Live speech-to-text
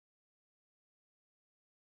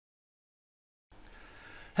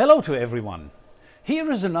Hello to everyone. Here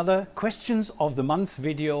is another Questions of the Month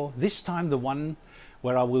video, this time the one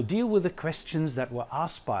where I will deal with the questions that were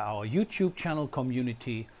asked by our YouTube channel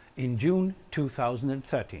community in June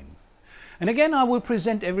 2013. And again, I will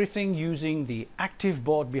present everything using the active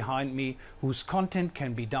board behind me, whose content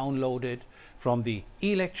can be downloaded from the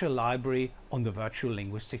e-lecture library on the Virtual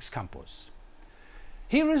Linguistics campus.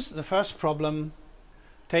 Here is the first problem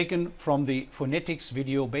taken from the phonetics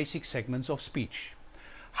video basic segments of speech.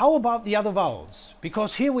 How about the other vowels?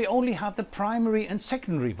 Because here we only have the primary and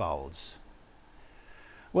secondary vowels.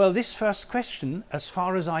 Well, this first question, as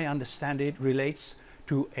far as I understand it, relates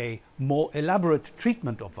to a more elaborate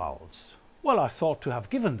treatment of vowels. Well, I thought to have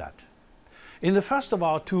given that. In the first of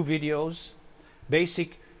our two videos,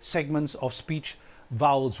 basic segments of speech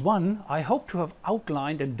vowels 1, I hope to have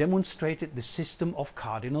outlined and demonstrated the system of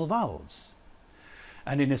cardinal vowels.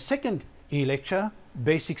 And in a second e-lecture,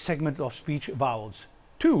 basic segment of speech vowels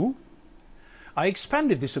 2, I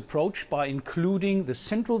expanded this approach by including the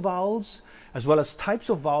central vowels as well as types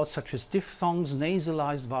of vowels such as diphthongs,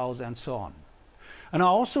 nasalized vowels and so on. And I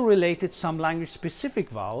also related some language-specific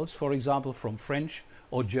vowels, for example from French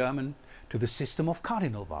or German, to the system of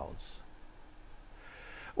cardinal vowels.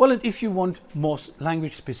 Well, and if you want more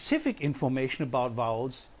language-specific information about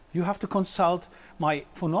vowels, you have to consult my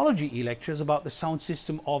phonology e-lectures about the sound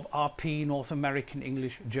system of RP, North American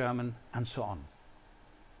English, German and so on.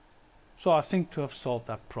 So I think to have solved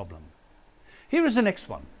that problem. Here is the next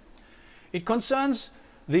one. It concerns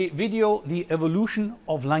the video, The Evolution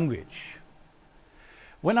of Language.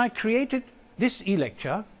 When I created this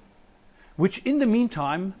e-lecture, which in the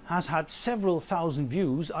meantime has had several thousand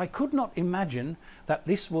views, I could not imagine that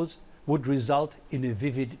this would result in a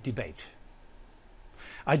vivid debate.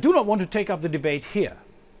 I do not want to take up the debate here,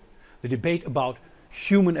 the debate about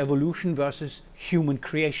human evolution versus human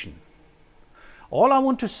creation. All I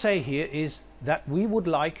want to say here is that we would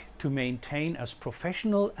like to maintain as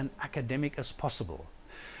professional and academic as possible,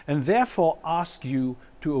 and therefore ask you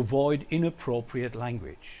to avoid inappropriate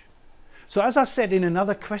language. So as I said in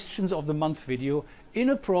another Questions of the Month video,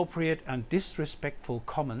 inappropriate and disrespectful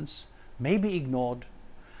comments may be ignored,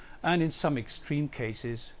 and in some extreme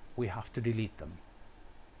cases we have to delete them.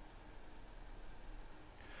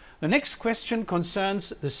 The next question concerns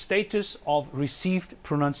the status of received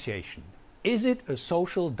pronunciation. Is it a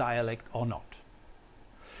social dialect or not?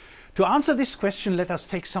 To answer this question, let us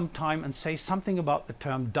take some time and say something about the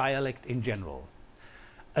term dialect in general.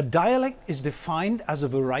 A dialect is defined as a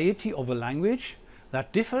variety of a language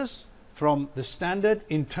that differs from the standard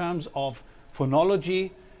in terms of phonology,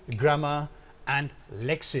 grammar and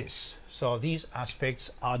lexis. So these aspects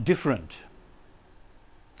are different.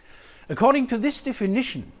 According to this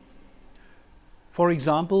definition, for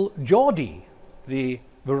example, Geordie, the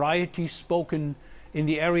variety spoken in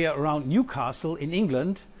the area around Newcastle in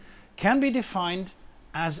England, can be defined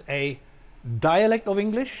as a dialect of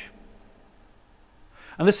English,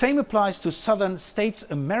 and the same applies to Southern States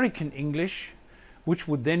American English, which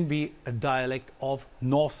would then be a dialect of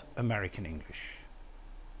North American English.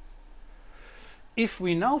 If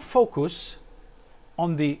we now focus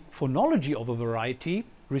on the phonology of a variety,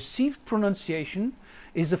 received pronunciation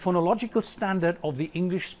is the phonological standard of the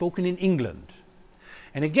English spoken in England.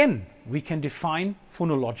 And again, we can define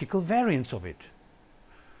phonological variants of it.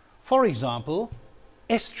 For example,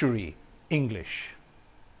 estuary English.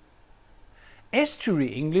 Estuary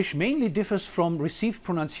English mainly differs from received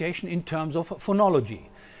pronunciation in terms of phonology.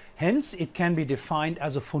 Hence, it can be defined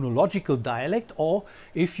as a phonological dialect, or,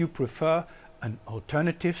 if you prefer an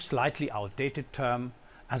alternative, slightly outdated term,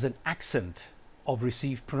 as an accent of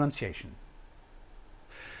received pronunciation.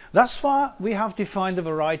 Thus far, we have defined the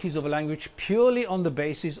varieties of a language purely on the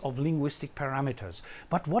basis of linguistic parameters.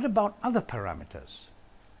 But what about other parameters?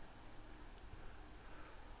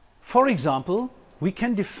 For example, we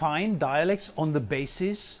can define dialects on the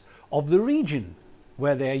basis of the region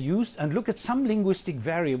where they are used and look at some linguistic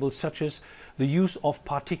variables such as the use of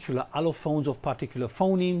particular allophones, of particular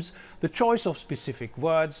phonemes, the choice of specific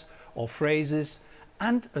words or phrases,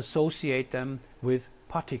 and associate them with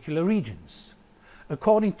particular regions.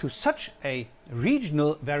 According to such a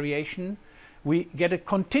regional variation, we get a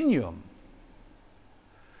continuum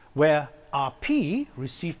where RP,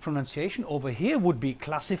 received pronunciation, over here would be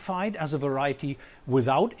classified as a variety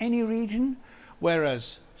without any region,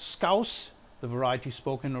 whereas Scouse, the variety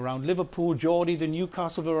spoken around Liverpool, Geordie, the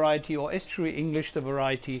Newcastle variety, or Estuary English, the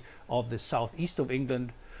variety of the southeast of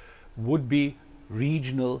England, would be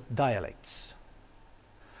regional dialects.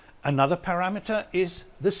 Another parameter is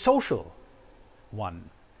the social one.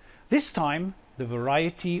 This time the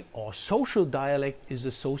variety or social dialect is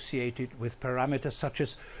associated with parameters such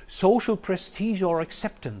as social prestige or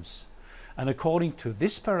acceptance. And according to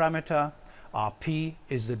this parameter, RP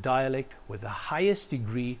is the dialect with the highest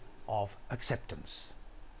degree of acceptance.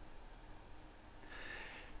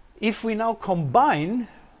 If we now combine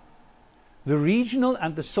the regional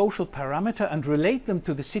and the social parameter and relate them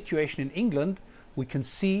to the situation in England, we can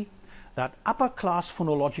see that upper class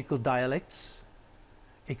phonological dialects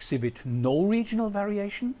exhibit no regional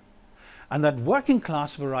variation and that working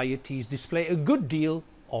class varieties display a good deal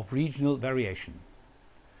of regional variation.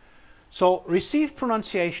 So received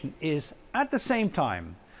pronunciation is at the same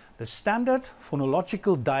time the standard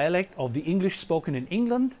phonological dialect of the English spoken in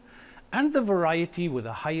England and the variety with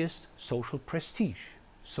the highest social prestige.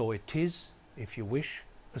 So it is, if you wish,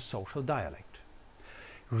 a social dialect.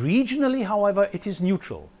 Regionally, however, it is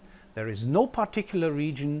neutral. There is no particular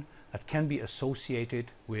region that can be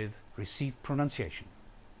associated with received pronunciation.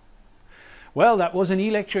 Well, that was an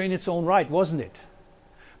e-lecture in its own right, wasn't it?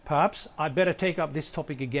 Perhaps I'd better take up this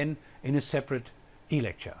topic again in a separate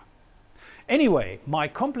e-lecture. Anyway, my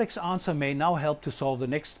complex answer may now help to solve the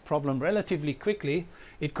next problem relatively quickly.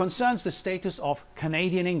 It concerns the status of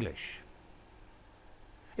Canadian English.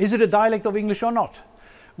 Is it a dialect of English or not?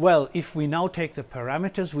 Well, if we now take the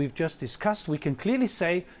parameters we've just discussed, we can clearly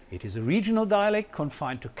say it is a regional dialect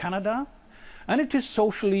confined to Canada and it is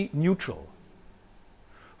socially neutral.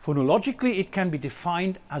 Phonologically, it can be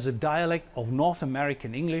defined as a dialect of North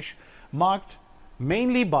American English marked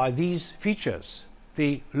mainly by these features.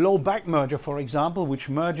 The low back merger, for example, which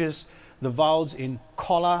merges the vowels in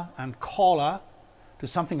collar and caller to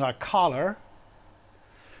something like collar.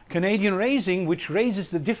 Canadian raising, which raises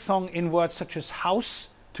the diphthong in words such as house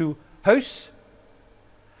to house.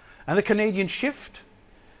 And the Canadian shift,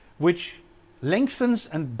 which lengthens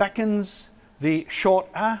and beckons the short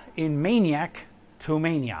a in maniac to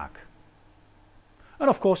maniac. And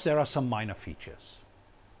of course there are some minor features.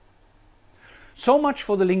 So much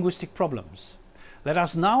for the linguistic problems. Let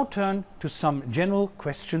us now turn to some general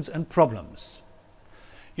questions and problems.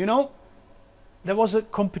 You know, there was a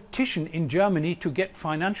competition in Germany to get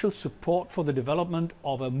financial support for the development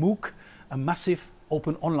of a MOOC, a massive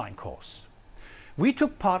open online course. We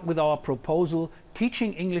took part with our proposal,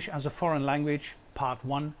 Teaching English as a Foreign Language, Part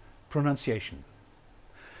 1, Pronunciation.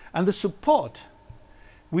 And the support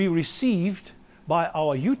we received by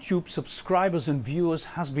our YouTube subscribers and viewers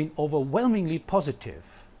has been overwhelmingly positive.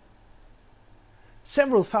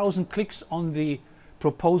 Several thousand clicks on the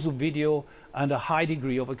proposal video and a high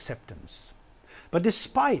degree of acceptance. But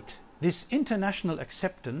despite this international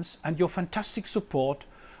acceptance and your fantastic support,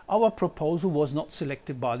 our proposal was not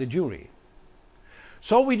selected by the jury.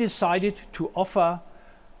 So we decided to offer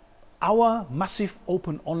our massive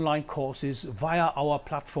open online courses via our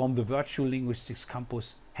platform, the Virtual Linguistics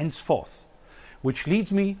Campus, henceforth, which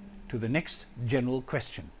leads me to the next general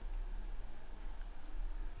question.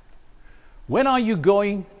 When are you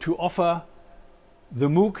going to offer the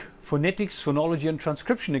MOOC Phonetics, Phonology and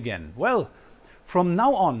Transcription again? Well, from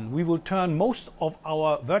now on we will turn most of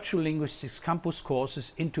our Virtual Linguistics Campus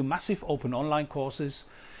courses into massive open online courses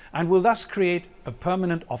and will thus create a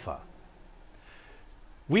permanent offer.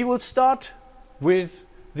 We will start with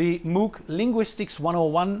the MOOC Linguistics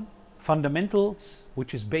 101 Fundamentals,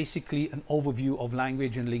 which is basically an overview of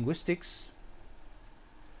language and linguistics.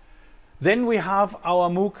 Then we have our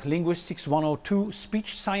MOOC Linguistics 102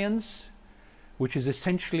 Speech Science, which is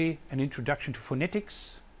essentially an introduction to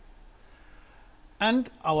phonetics.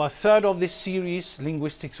 And our third of this series,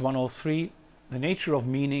 Linguistics 103, The Nature of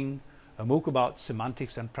Meaning, a MOOC about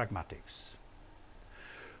semantics and pragmatics.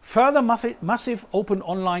 Further massive open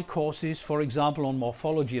online courses, for example on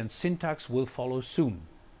morphology and syntax, will follow soon.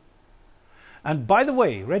 And by the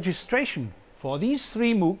way, registration for these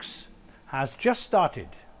 3 MOOCs has just started.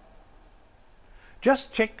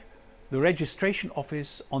 Just check the registration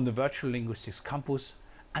office on the Virtual Linguistics Campus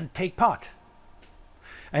and take part.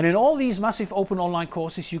 And in all these massive open online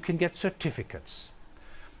courses you can get certificates.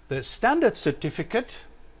 The standard certificate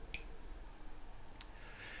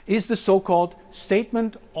is the so-called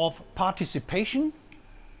Statement of Participation,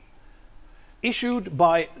 issued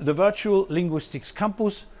by the Virtual Linguistics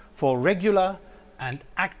Campus for regular and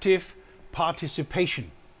active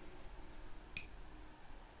participation.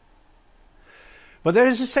 But there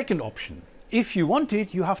is a second option. If you want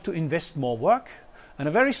it, you have to invest more work and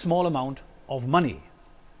a very small amount of money.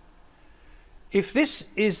 If this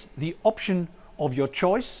is the option of your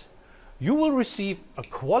choice, you will receive a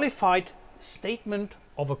qualified statement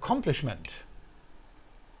of accomplishment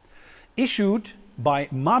issued by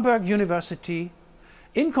Marburg University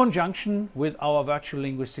in conjunction with our Virtual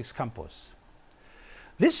Linguistics Campus.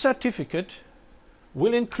 This certificate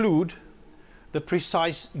will include the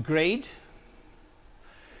precise grade.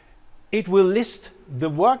 It will list the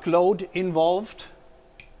workload involved,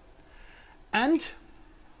 and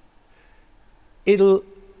it'll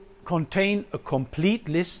contain a complete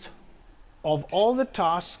list of all the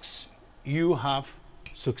tasks you have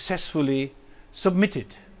successfully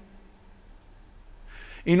submitted.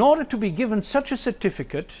 In order to be given such a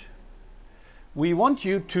certificate, we want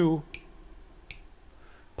you to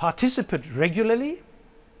participate regularly,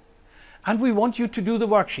 and we want you to do the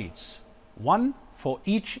worksheets, one for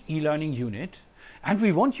each e-learning unit, and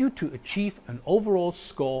we want you to achieve an overall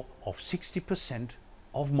score of 60%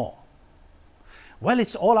 or more. Well,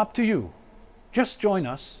 it's all up to you. Just join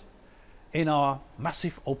us in our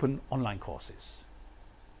massive open online courses.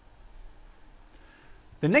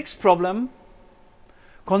 The next problem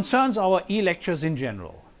concerns our e-lectures in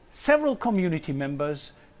general. Several community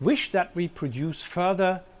members wish that we produce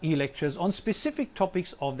further e-lectures on specific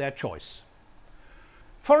topics of their choice.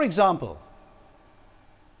 For example,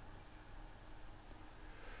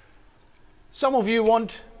 some of you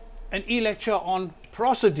want an e-lecture on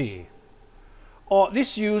prosody, or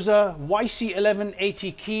this user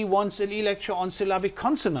YC1180 Key wants an e-lecture on syllabic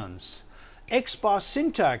consonants. X-bar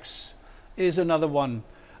syntax is another one,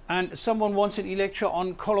 and someone wants an e-lecture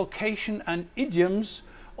on collocation and idioms,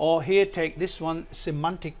 or here take this one,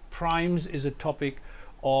 semantic primes is a topic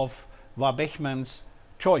of Wabechman's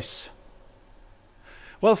choice.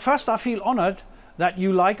 Well, first, I feel honored that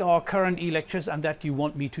you like our current e-lectures and that you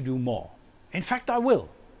want me to do more. In fact, I will.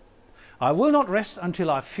 I will not rest until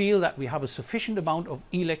I feel that we have a sufficient amount of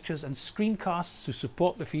e-lectures and screencasts to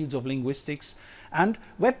support the fields of linguistics and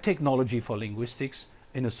web technology for linguistics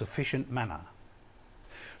in a sufficient manner.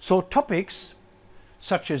 So topics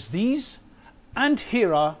such as these, and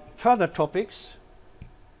here are further topics: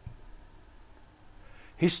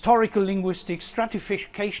 historical linguistics,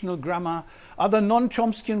 stratificational grammar, other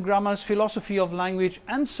non-Chomskyan grammars, philosophy of language,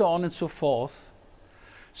 and so on and so forth.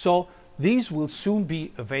 So these will soon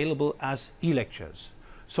be available as e-lectures.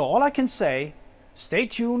 So all I can say, stay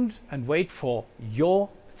tuned and wait for your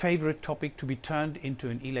favorite topic to be turned into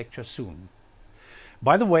an e-lecture soon.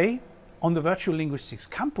 By the way, on the Virtual Linguistics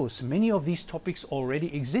campus, many of these topics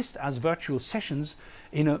already exist as virtual sessions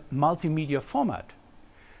in a multimedia format.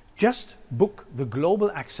 Just book the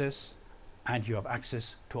global access and you have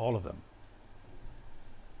access to all of them.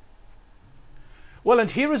 Well,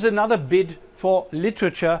 and here is another bid for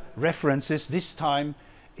literature references, this time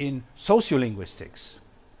in sociolinguistics.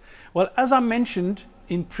 Well, as I mentioned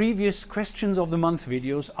in previous Questions of the Month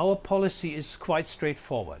videos, our policy is quite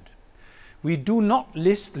straightforward. We do not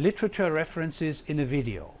list literature references in a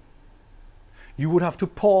video. You would have to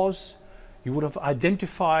pause, you would have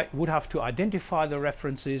to identify the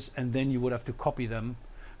references, and then you would have to copy them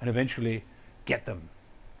and eventually get them.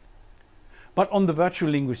 But on the Virtual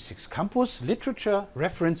Linguistics campus, literature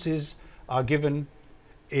references are given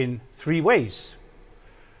in three ways.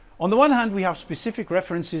 On the one hand, we have specific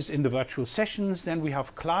references in the virtual sessions, then we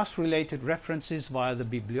have class-related references via the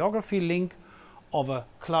bibliography link of a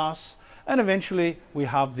class, and eventually we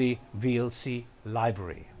have the VLC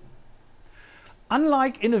library.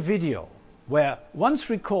 Unlike in a video, where once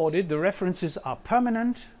recorded the references are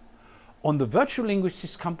permanent, on the Virtual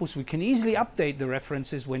Linguistics campus we can easily update the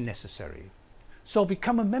references when necessary. So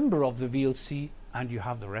become a member of the VLC and you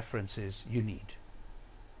have the references you need.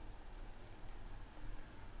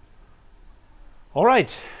 All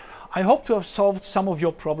right, I hope to have solved some of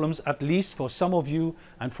your problems, at least for some of you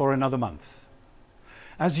and for another month.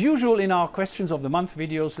 As usual in our Questions of the Month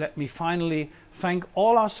videos, let me finally thank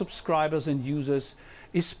all our subscribers and users,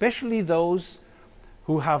 especially those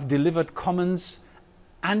who have delivered comments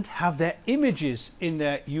and have their images in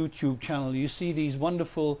their YouTube channel. You see these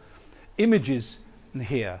wonderful images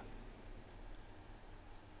here.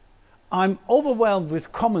 I'm overwhelmed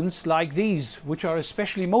with comments like these, which are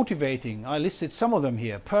especially motivating. I listed some of them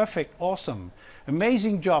here. Perfect, awesome,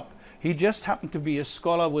 amazing job. He just happened to be a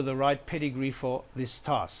scholar with the right pedigree for this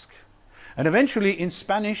task. And eventually in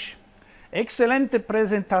Spanish, excelente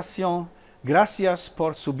presentación, gracias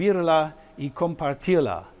por subirla y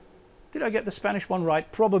compartirla. Did I get the Spanish one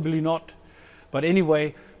right? Probably not. But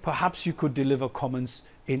anyway, perhaps you could deliver comments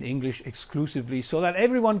in English exclusively so that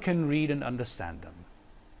everyone can read and understand them.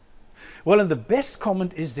 Well, and the best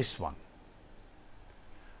comment is this one.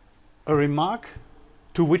 A remark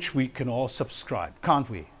to which we can all subscribe, can't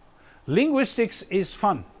we? Linguistics is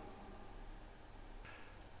fun.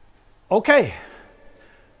 Okay,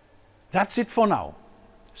 that's it for now.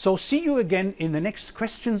 So see you again in the next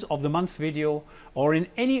Questions of the Month video or in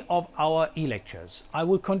any of our e-lectures. I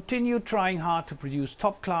will continue trying hard to produce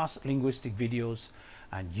top-class linguistic videos,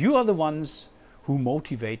 and you are the ones who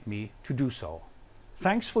motivate me to do so.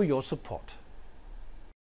 Thanks for your support.